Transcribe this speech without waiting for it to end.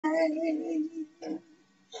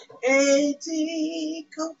AT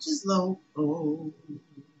coaches low.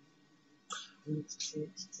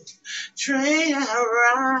 Train I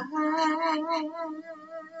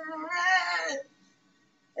ride.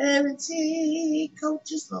 AT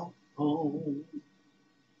coaches low.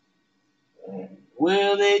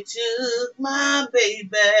 Well, they took my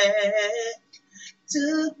baby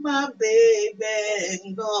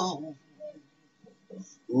and gone.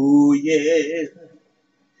 Ooh, yeah.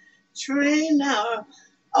 Train now.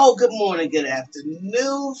 Oh, good morning, good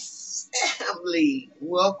afternoon, family.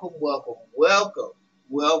 Welcome to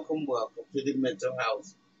the mental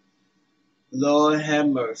house. Lord have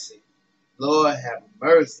mercy. Lord have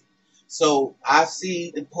mercy. So I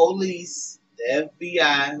see the police, the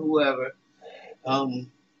FBI, whoever,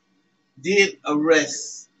 did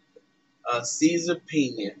arrest Ceser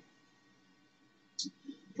Pina,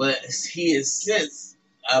 but he has since,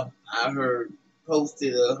 I heard,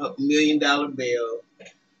 posted $1 million bail,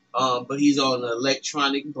 but he's on an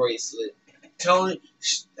electronic bracelet. Tony,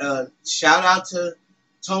 shout out to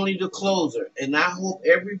Tony the Closer, and I hope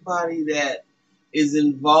everybody that is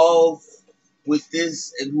involved with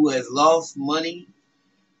this and who has lost money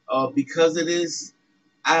because of this,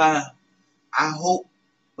 I hope,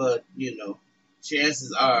 but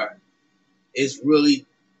chances are it's really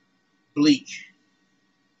bleak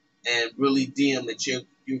and really dim that you're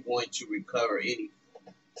going to recover any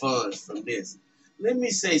funds from this. Let me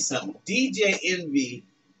say something. DJ Envy,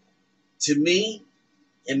 to me,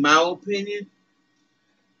 in my opinion,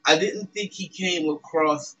 I didn't think he came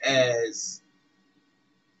across as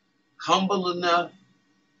humble enough.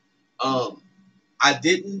 I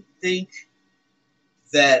didn't think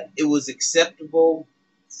that it was acceptable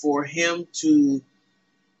for him to,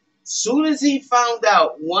 soon as he found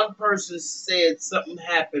out one person said something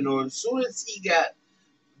happened, or as soon as he got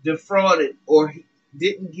defrauded or he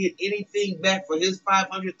didn't get anything back for his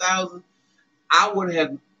 $500,000, I would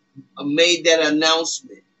have made that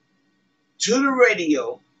announcement to the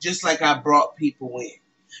radio, just like I brought people in.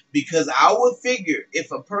 Because I would figure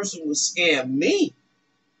if a person would scam me,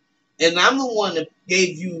 and I'm the one that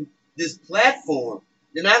gave you this platform,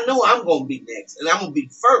 then I know I'm going to be next, and I'm going to be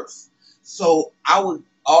first. So I would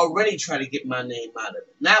already try to get my name out of it.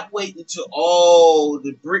 Not wait until all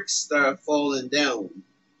the bricks start falling down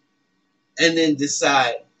and then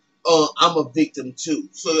decide, I'm a victim too.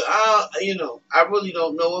 So, I really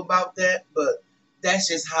don't know about that, but that's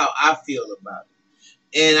just how I feel about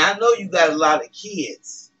it. And I know you got a lot of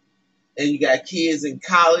kids, and you got kids in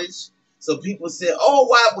college. So people say, oh,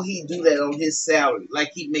 why would he do that on his salary?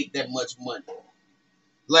 Like he make that much money.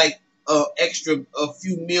 Like extra a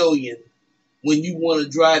few million when you want to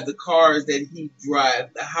drive the cars that he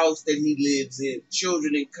drives, the house that he lives in,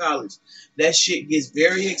 children in college. That shit gets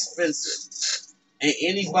very expensive. And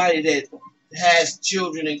anybody that has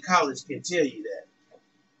children in college can tell you that.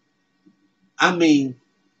 I mean,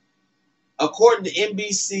 according to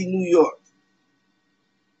NBC New York,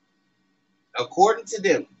 according to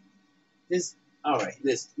them, listen.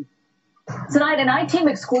 Tonight, an I-Team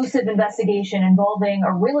exclusive investigation involving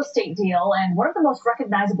a real estate deal and one of the most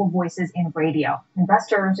recognizable voices in radio.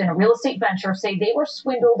 Investors in a real estate venture say they were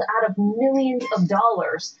swindled out of millions of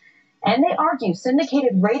dollars. And they argue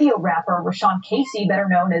syndicated radio rapper Rashawn Casey, better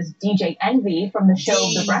known as DJ Envy from the show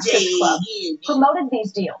The Breakfast Club, promoted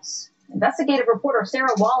these deals. Investigative reporter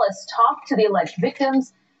Sarah Wallace talked to the alleged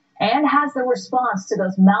victims and has the response to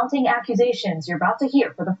those mounting accusations you're about to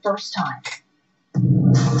hear for the first time.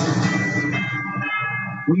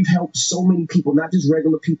 We've helped so many people, not just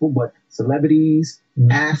regular people, but celebrities,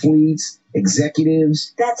 athletes,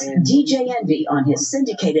 executives. That's DJ Envy on his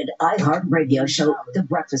syndicated iHeart radio show, The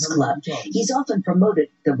Breakfast Club. He's often promoted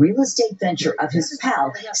the real estate venture of his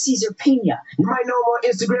pal, Ceser Pina. You might know him on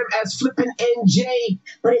Instagram as Flippin' NJ.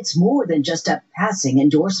 But it's more than just a passing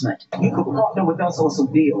endorsement. You could partner with us on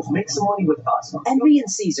some deals. Make some money with us. Envy and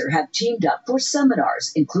Ceser have teamed up for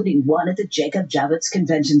seminars, including one at the Jacob Javits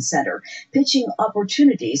Convention Center, pitching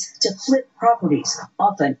opportunities to flip properties,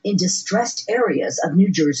 often in distressed areas of New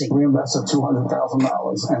Jersey. We invested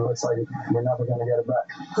 $200,000 and it looks like we're never going to get it back.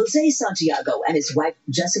 Jose Santiago and his wife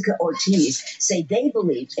Jessica Ortiz say they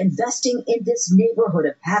believe investing in this neighborhood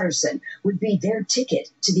of Patterson would be their ticket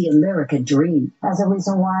to the American dream. That's the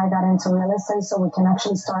reason why I got into real estate, so we can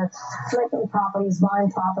actually start flipping properties,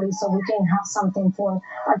 buying properties, so we can have something for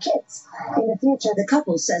our kids in the future. The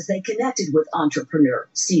couple says they connected with entrepreneur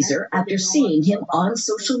Ceser after seeing him on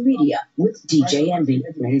social media with DJ Envy.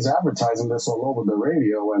 He's advertising this all over the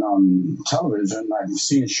radio, and television. I've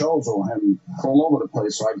seen shows on him all over the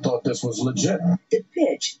place, so I thought this was legit. The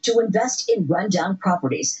pitch to invest in rundown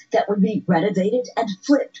properties that would be renovated and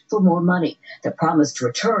flipped for more money. The promised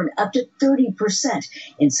return up to 30%.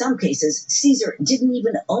 In some cases, Ceser didn't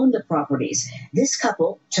even own the properties. This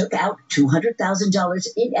couple took out $200,000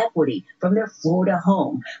 in equity from their Florida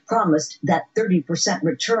home, promised that 30%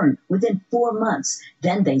 return within 4 months.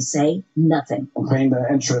 Then they say nothing. I'm paying the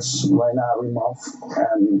interest right now every month,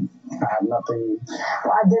 and I have nothing.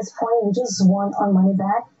 Well, at this point, we just want our money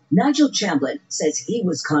back. Nigel Chamblin says he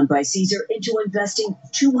was conned by Ceser into investing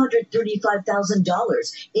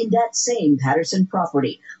 $235,000 in that same Patterson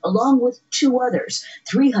property, along with two others,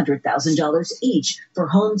 $300,000 each for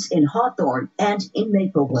homes in Hawthorne and in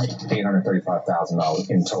Maplewood. $835,000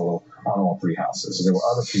 in total on all three houses. There were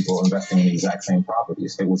other people investing in the exact same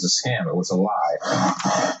properties. It was a scam. It was a lie.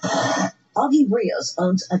 Augie Rios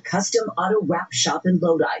owns a custom auto wrap shop in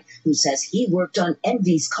Lodi, who says he worked on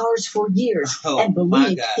Envy's cars for years and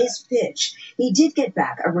believed his pitch. He did get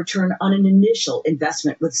back a return on an initial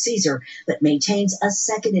investment with Ceser, but maintains a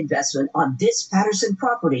second investment on this Patterson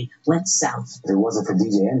property went south. If it wasn't for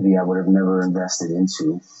DJ Envy, I would have never invested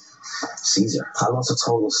into Ceser. I lost a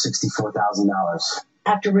total of $64,000.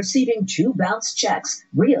 After receiving 2 bounced checks,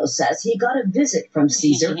 Rios says he got a visit from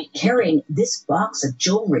Ceser carrying this box of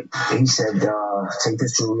jewelry. He said, take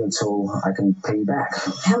this jewelry until I can pay you back.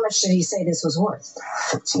 How much did he say this was worth?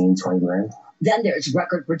 15, 20 grand. Then there's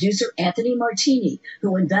record producer Anthony Martini,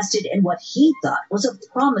 who invested in what he thought was a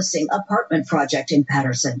promising apartment project in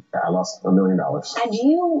Patterson. I lost $1 million. And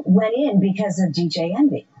you went in because of DJ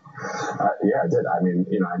Envy. Yeah, I did. I mean,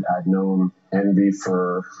 I'd known Envy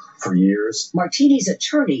for years. Martini's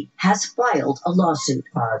attorney has filed a lawsuit.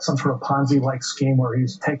 It's some sort of Ponzi-like scheme where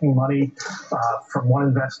he's taking money from one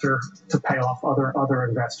investor to pay off other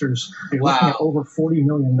investors. You're looking at over $40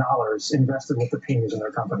 million invested with the Pinas in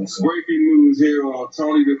their companies. Breaking news here on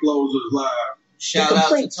Tony the Closer's Live. Shout the out to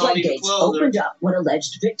complaint Tony the floodgates Closer. opened up when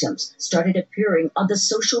alleged victims started appearing on the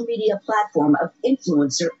social media platform of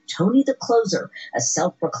influencer Tony the Closer, a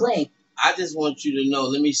self-proclaimed. I just want you to know,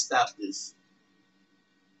 let me stop this.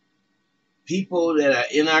 People that are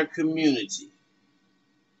in our community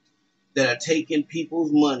that are taking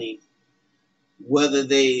people's money, whether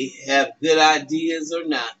they have good ideas or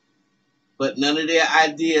not, but none of their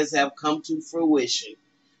ideas have come to fruition.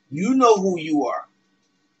 You know who you are.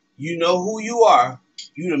 You know who you are.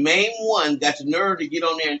 You the main one got the nerve to get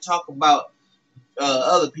on there and talk about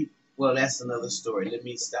other people. Well, that's another story. Let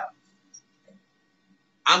me stop.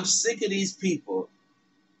 I'm sick of these people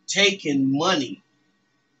taking money.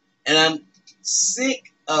 And I'm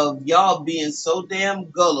sick of y'all being so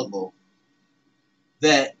damn gullible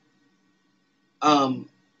that,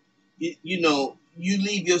 you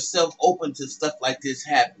leave yourself open to stuff like this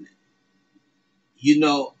happening.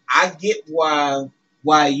 I get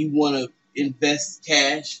why you want to invest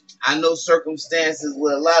cash. I know circumstances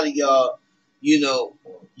where a lot of y'all,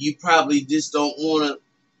 you probably just don't want to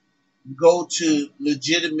go to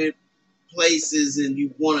legitimate places and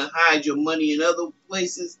you want to hide your money in other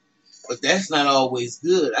places, but that's not always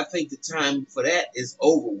good. I think the time for that is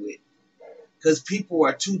over with because people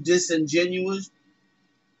are too disingenuous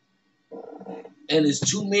and there's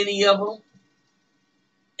too many of them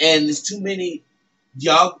and there's too many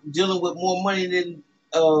y'all dealing with more money than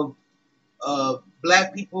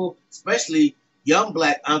black people, especially young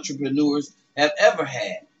black entrepreneurs, have ever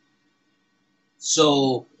had.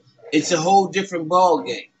 So it's a whole different ball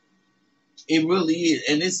game. It really is.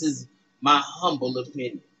 And this is my humble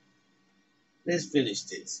opinion. Let's finish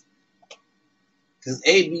this. Because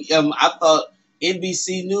I thought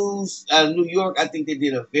NBC News out of New York, I think they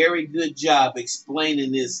did a very good job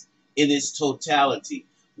explaining this in its totality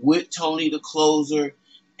with Tony the Closer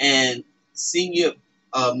and Ceser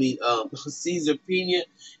Pina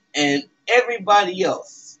and everybody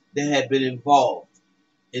else that had been involved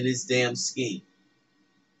in this damn scheme.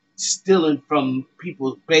 Stealing from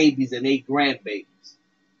people's babies and their grandbabies.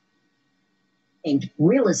 And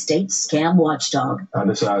real estate scam watchdog. I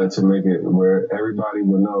decided to make it where everybody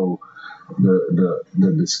would know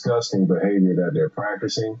the disgusting behavior that they're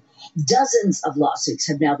practicing. Dozens of lawsuits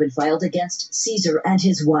have now been filed against Ceser and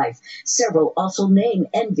his wife. Several also name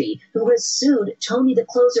Envy, who has sued Tony the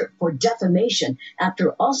Closer for defamation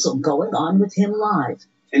after also going on with him live.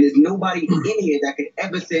 And there's nobody in here that could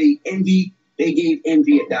ever say Envy, they gave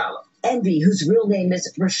Envy $1. Envy, whose real name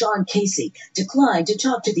is Rashawn Casey, declined to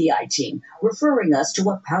talk to the I-Team, referring us to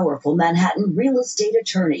a powerful Manhattan real estate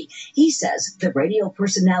attorney. He says the radio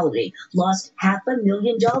personality lost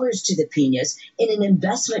 $500,000 to the Pinas in an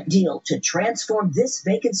investment deal to transform this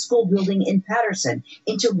vacant school building in Patterson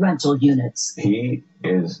into rental units. He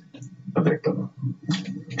is a victim,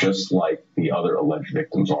 just like the other alleged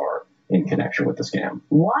victims are in connection with the scam.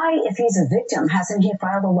 Why, if he's a victim, hasn't he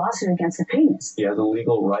filed a lawsuit against the Pinas? He has a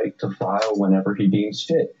legal right to file whenever he deems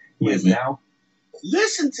fit. He is now...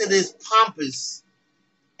 Listen to this pompous,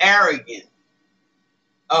 arrogant,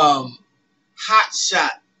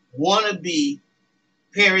 hotshot, wannabe,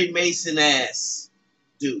 Perry Mason ass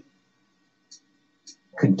dude.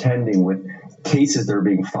 Contending with cases that are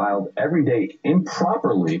being filed every day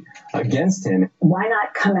improperly against him. Why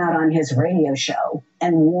not come out on his radio show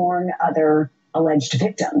and warn other alleged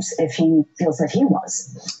victims if he feels that he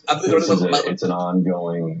was? It's an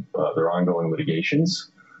ongoing, there are ongoing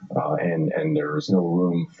litigations, and there's no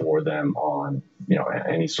room for them on,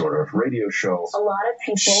 any sort of radio show. A lot of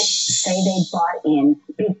people say they bought in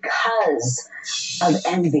because of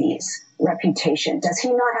Envy's reputation. Does he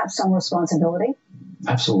not have some responsibility?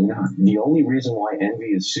 Absolutely not. The only reason why Envy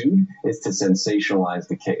is sued is to sensationalize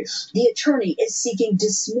the case. The attorney is seeking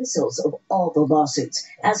dismissals of all the lawsuits.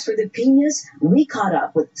 As for the Pinas, we caught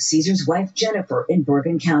up with Caesar's wife, Jennifer, in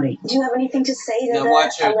Bergen County. Do you have anything to say to the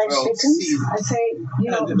alleged victims? I say,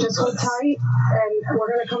 just hold tight, and we're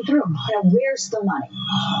going to come through. Where's the money?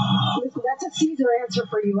 Listen, that's a Caesar answer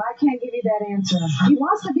for you. I can't give you that answer. He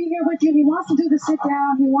wants to be here with you. He wants to do the sit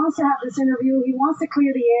down. He wants to have this interview. He wants to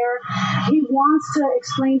clear the air. He wants to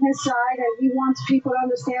explain his side, and he wants people to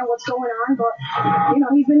understand what's going on, but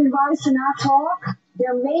he's been advised to not talk.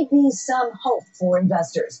 There may be some hope for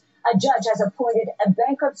investors. A judge has appointed a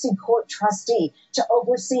bankruptcy court trustee to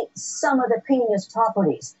oversee some of the Pina's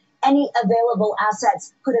properties. Any available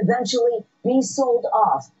assets could eventually be sold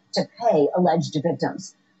off to pay alleged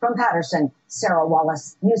victims. From Patterson, Sarah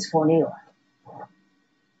Wallace, News 4 New York.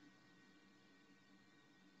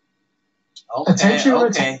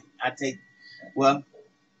 Okay. Well,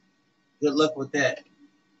 good luck with that.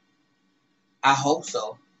 I hope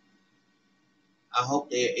so. I hope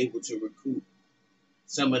they're able to recoup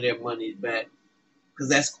some of their money back, because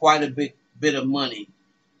that's quite a bit of money.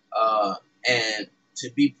 And to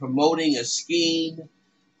be promoting a scheme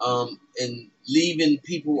and leaving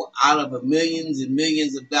people out of millions and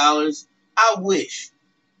millions of dollars, I wish.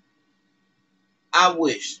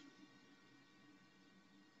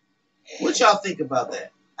 What y'all think about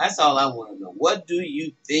that? That's all I want to know. What do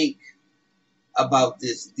you think about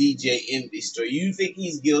this DJ Envy story? You think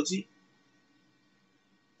he's guilty?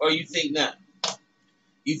 Or you think not?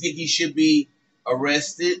 You think he should be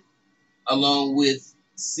arrested along with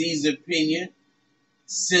Caesar Pina,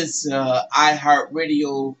 since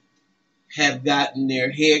iHeartRadio have gotten their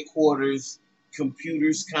headquarters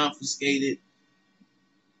computers confiscated?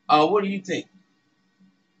 What do you think?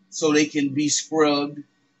 So they can be scrubbed.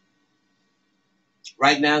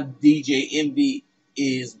 Right now, DJ Envy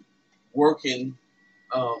is working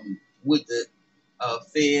with the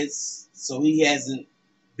feds, so he hasn't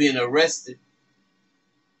been arrested.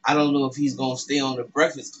 I don't know if he's going to stay on the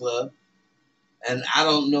Breakfast Club, and I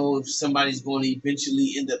don't know if somebody's going to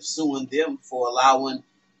eventually end up suing them for allowing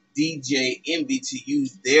DJ Envy to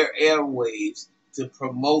use their airwaves to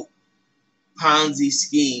promote Ponzi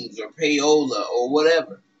schemes or payola or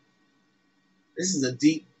whatever. This is a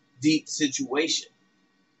deep, deep situation.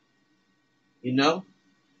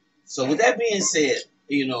 So with that being said,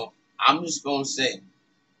 I'm just going to say,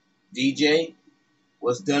 DJ,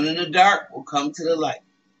 what's done in the dark will come to the light.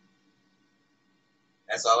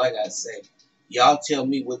 That's all I got to say. Y'all tell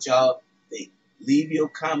me what y'all think. Leave your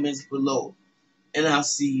comments below, and I'll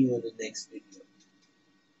see you in the next video.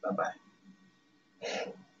 Bye-bye.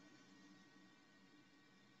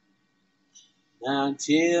 Now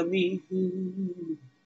tell me who